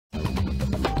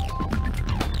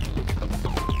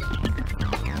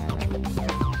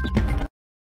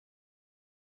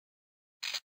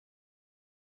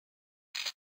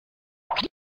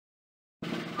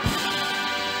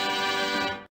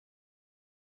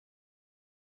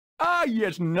Ah,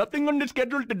 yes, nothing on the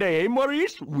schedule today, eh,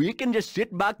 Maurice? We can just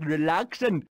sit back, relax,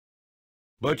 and...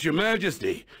 But, Your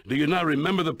Majesty, do you not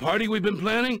remember the party we've been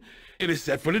planning? It is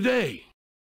set for today.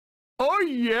 Oh,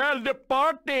 yeah, the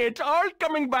party. It's all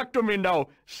coming back to me now.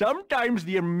 Sometimes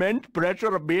the immense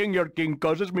pressure of being your king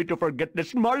causes me to forget the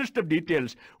smallest of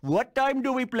details. What time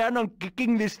do we plan on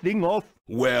kicking this thing off?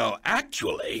 Well,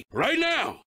 actually, right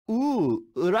now. Ooh,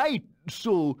 right.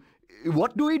 So,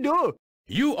 what do we do?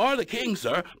 You are the king,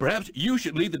 sir. Perhaps you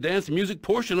should lead the dance music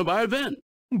portion of our event.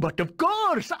 But of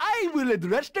course, I will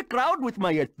address the crowd with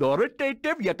my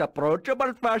authoritative yet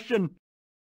approachable fashion.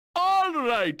 All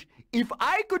right. If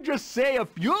I could just say a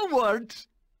few words,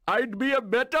 I'd be a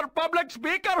better public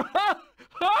speaker.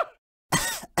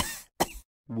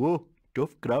 Whoa,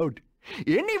 tough crowd.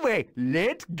 Anyway,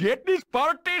 let's get this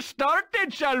party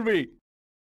started, shall we?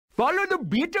 Follow the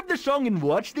beat of the song and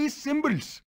watch these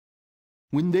symbols.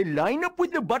 When they line up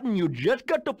with the button, you just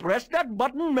got to press that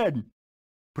button, man.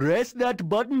 Press that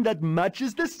button that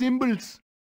matches the symbols.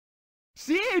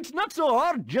 See, it's not so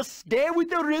hard. Just stay with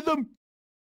the rhythm.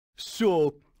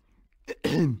 So,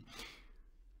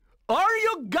 are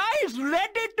you guys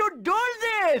ready to do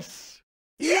this?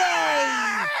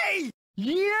 Yay!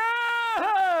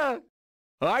 Yeah!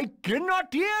 I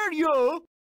cannot hear you.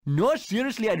 No,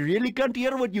 seriously, I really can't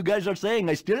hear what you guys are saying.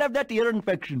 I still have that ear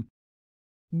infection.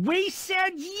 We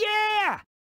said yeah!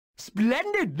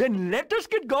 Splendid! Then let us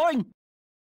get going.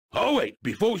 Oh, wait.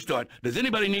 Before we start, does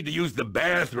anybody need to use the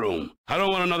bathroom? I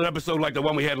don't want another episode like the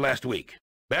one we had last week.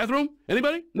 Bathroom?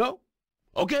 Anybody? No?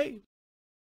 Okay.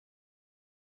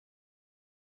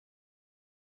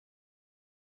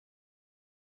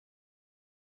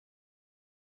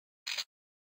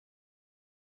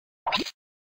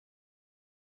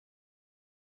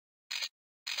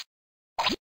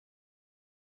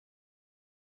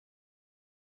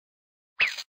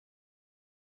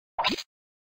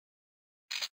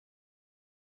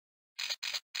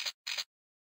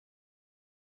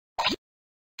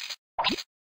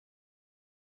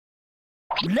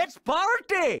 Let's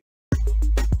party!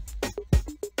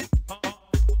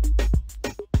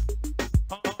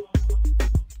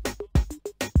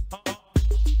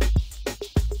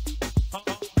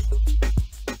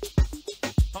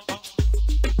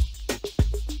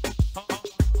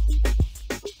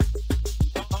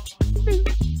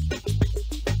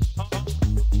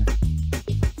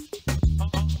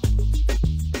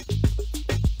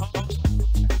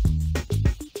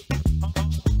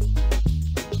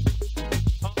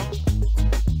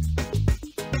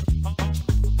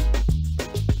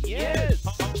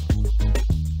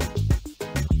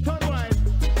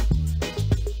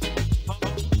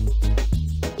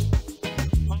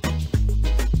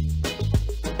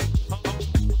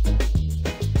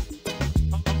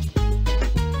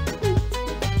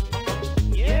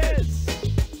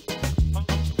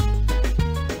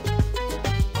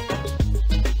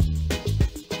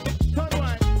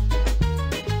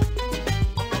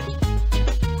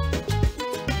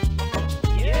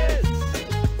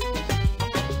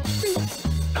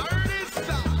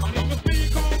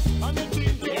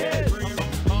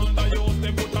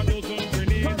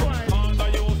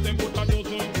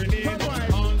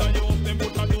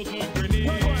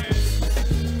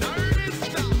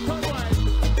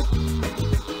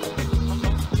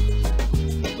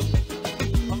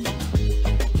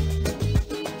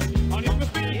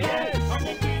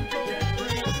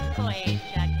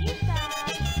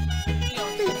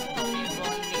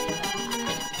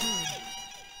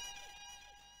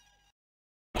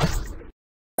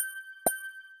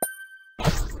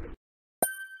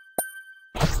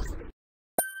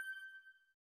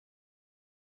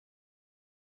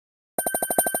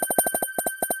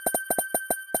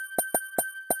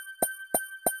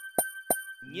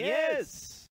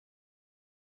 Yes!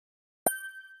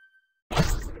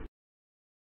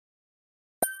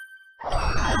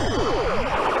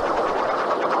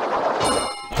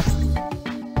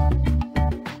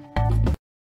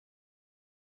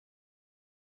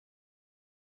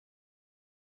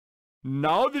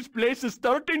 Now this place is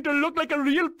starting to look like a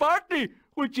real party,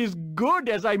 which is good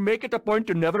as I make it a point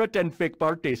to never attend fake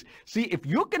parties. See, if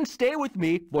you can stay with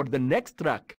me for the next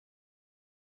track.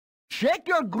 Check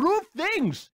your groove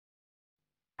things!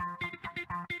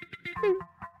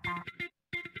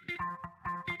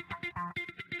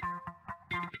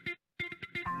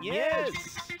 Yes!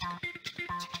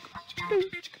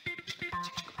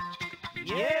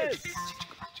 Yes!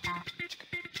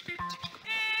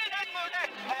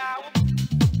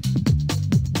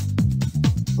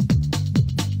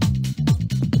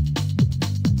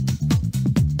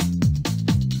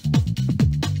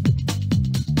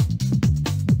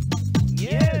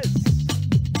 Yes!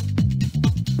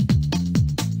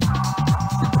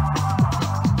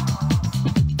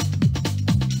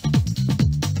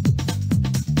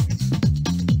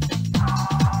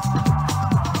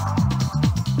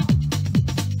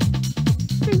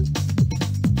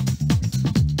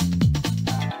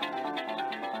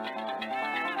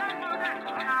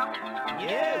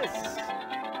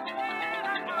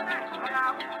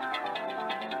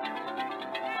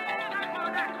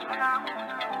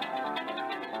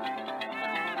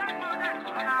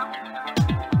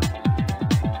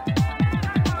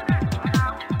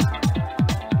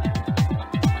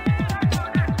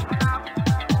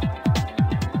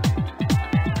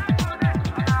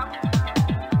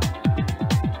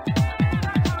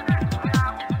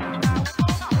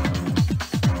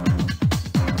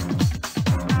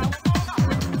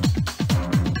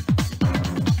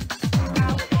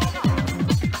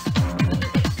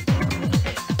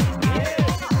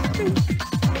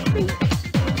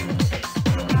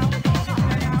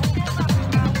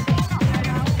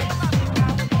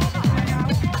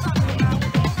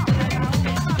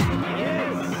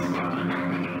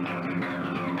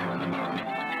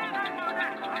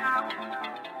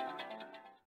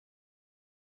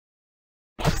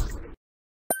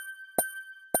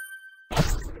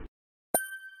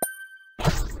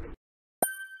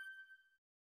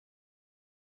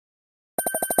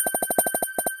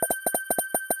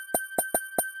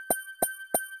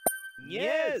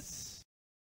 Yes!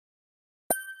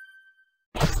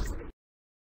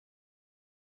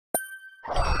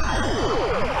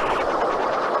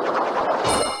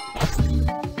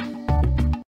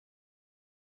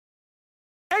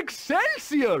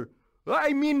 Excelsior!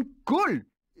 I mean, cool.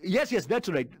 Yes, that's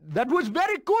right. That was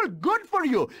very cool. Good for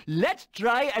you. Let's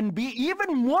try and be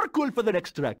even more cool for the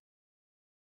next track.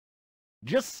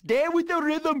 Just stay with the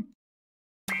rhythm.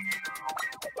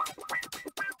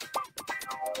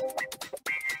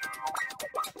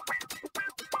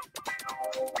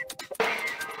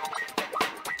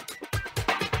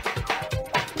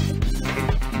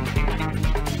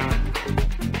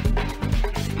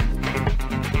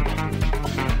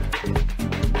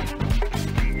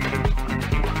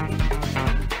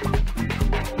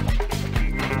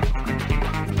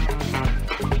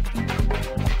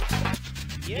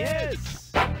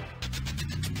 Yes!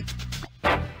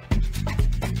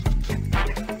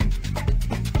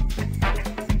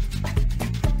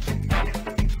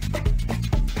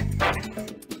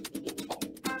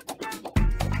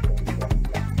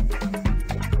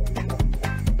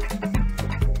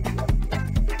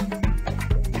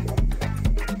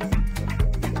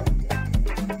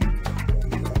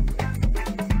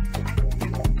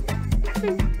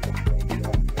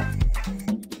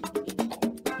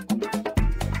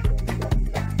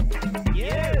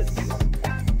 Yes!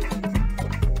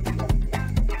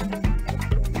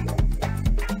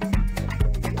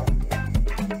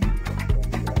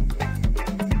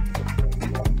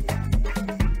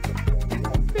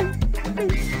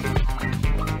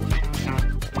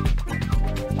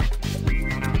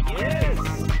 Yes!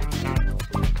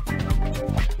 Yes!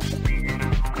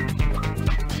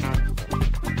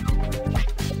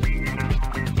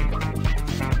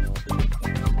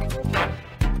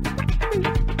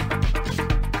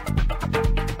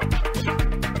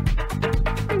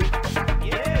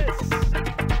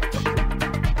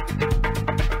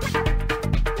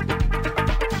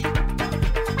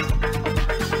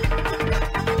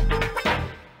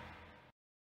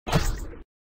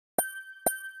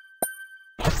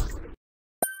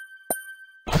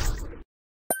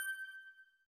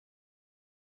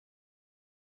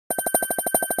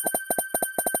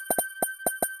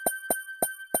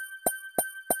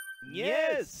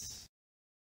 Yes!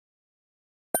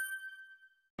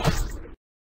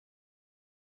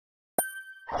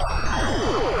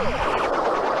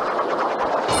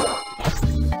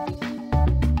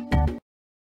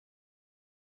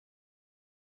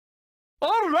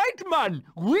 All right, man.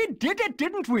 We did it,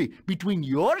 didn't we? Between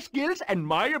your skills and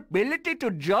my ability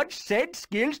to judge said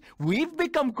skills, we've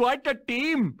become quite a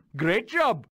team. Great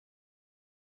job.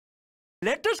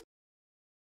 Let us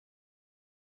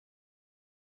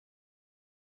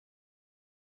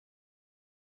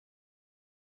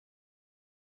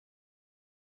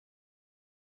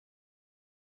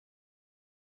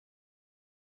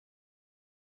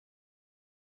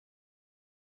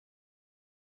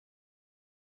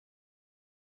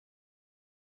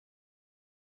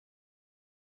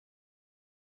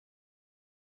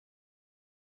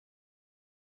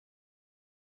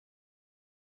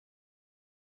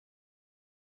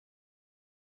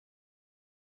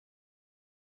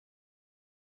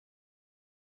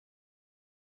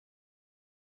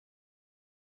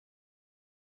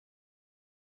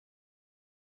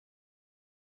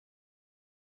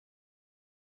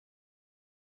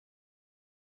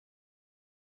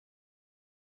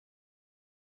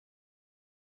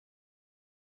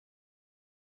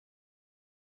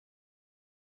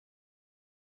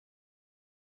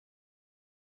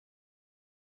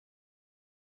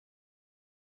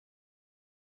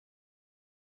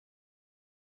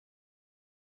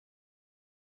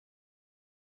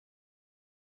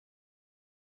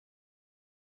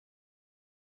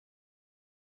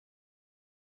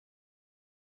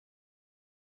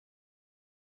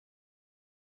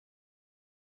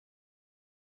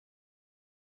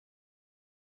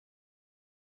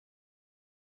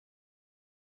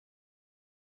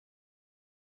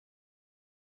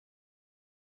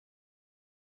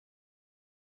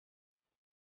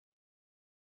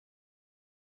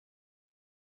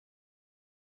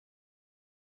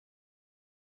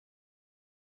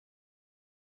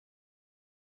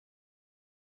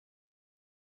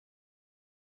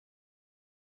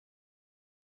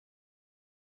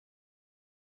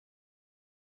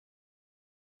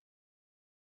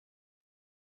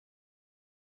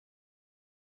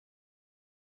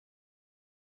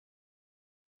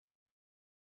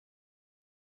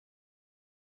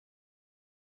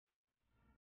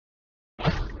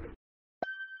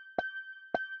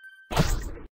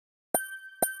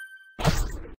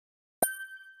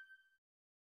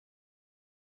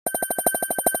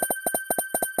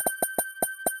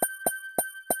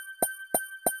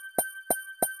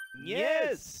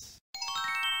Yes.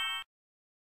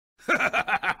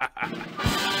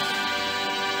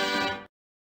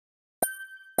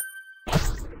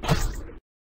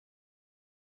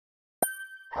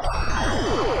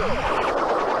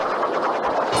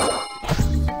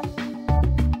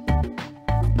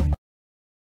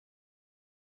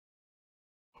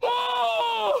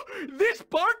 Oh! This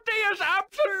party is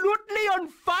absolutely on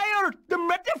fire! The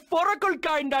metaphorical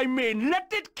kind, I mean.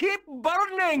 Let it keep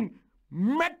burning!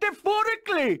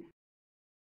 Metaphorically!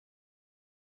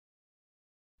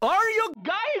 Are you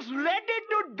guys ready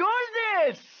to do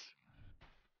this?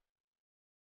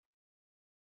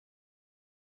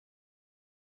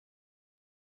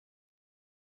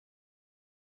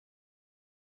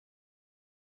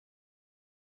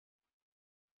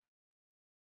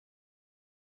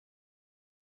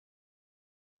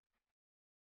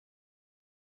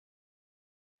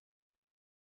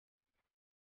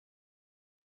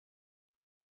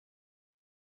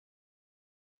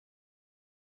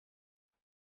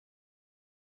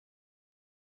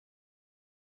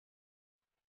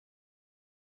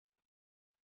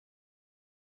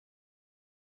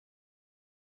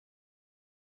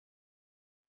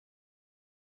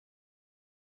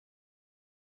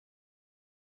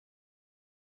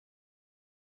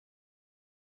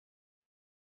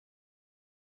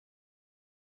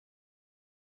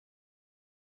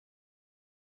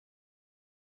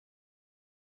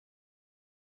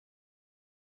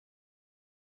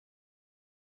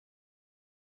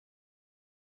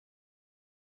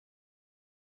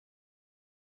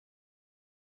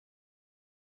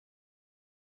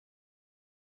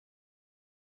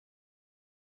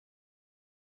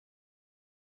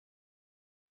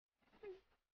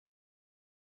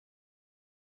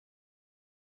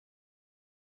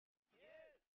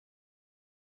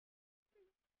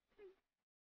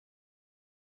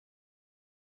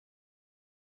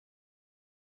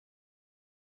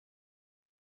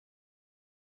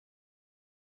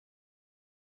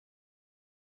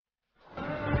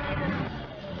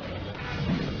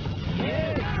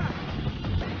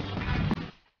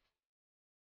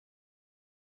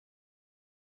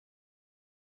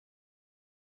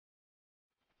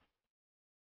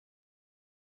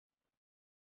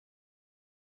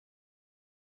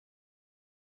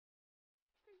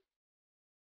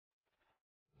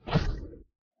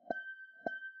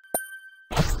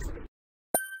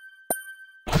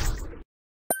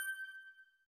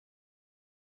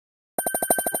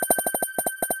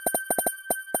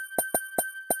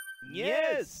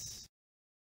 Yes.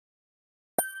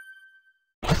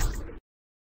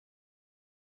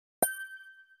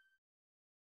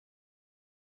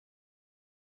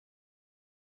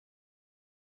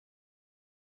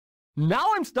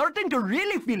 Now I'm starting to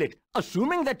really feel it.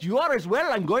 Assuming that you are as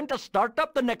well, I'm going to start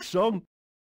up the next song.